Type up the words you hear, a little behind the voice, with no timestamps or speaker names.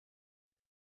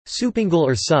Supangle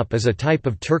or sup is a type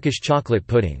of Turkish chocolate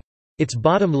pudding. Its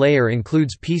bottom layer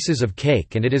includes pieces of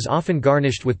cake and it is often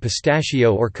garnished with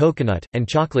pistachio or coconut, and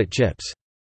chocolate chips.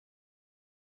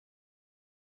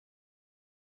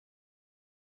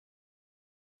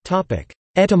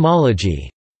 Etymology.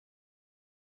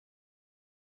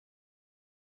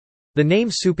 The name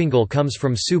Supangle comes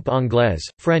from soupe anglaise,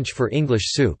 French for English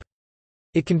soup.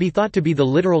 It can be thought to be the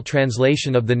literal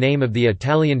translation of the name of the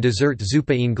Italian dessert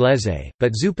zuppa inglese,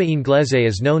 but zuppa inglese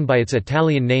is known by its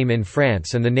Italian name in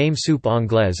France and the name soupe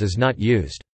anglaise is not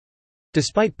used.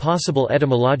 Despite possible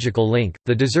etymological link,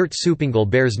 the dessert Supangle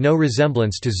bears no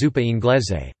resemblance to zuppa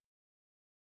inglese.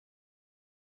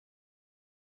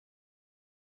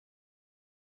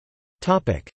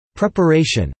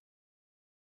 Preparation.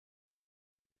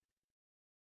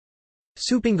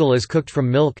 Supangle is cooked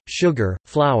from milk, sugar,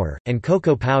 flour, and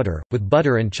cocoa powder, with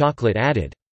butter and chocolate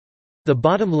added. The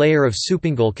bottom layer of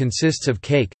Supangle consists of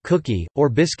cake, cookie, or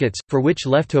biscuits, for which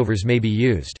leftovers may be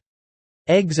used.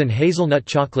 Eggs and hazelnut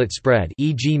chocolate spread,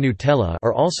 e.g. Nutella,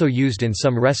 are also used in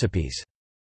some recipes.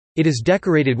 It is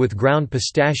decorated with ground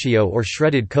pistachio or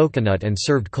shredded coconut and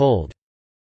served cold.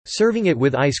 Serving it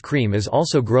with ice cream is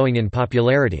also growing in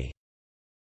popularity.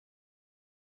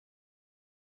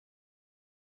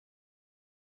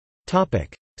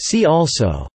 See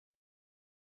also: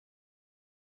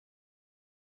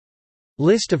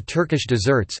 List of Turkish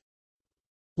desserts,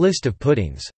 List of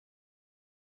puddings.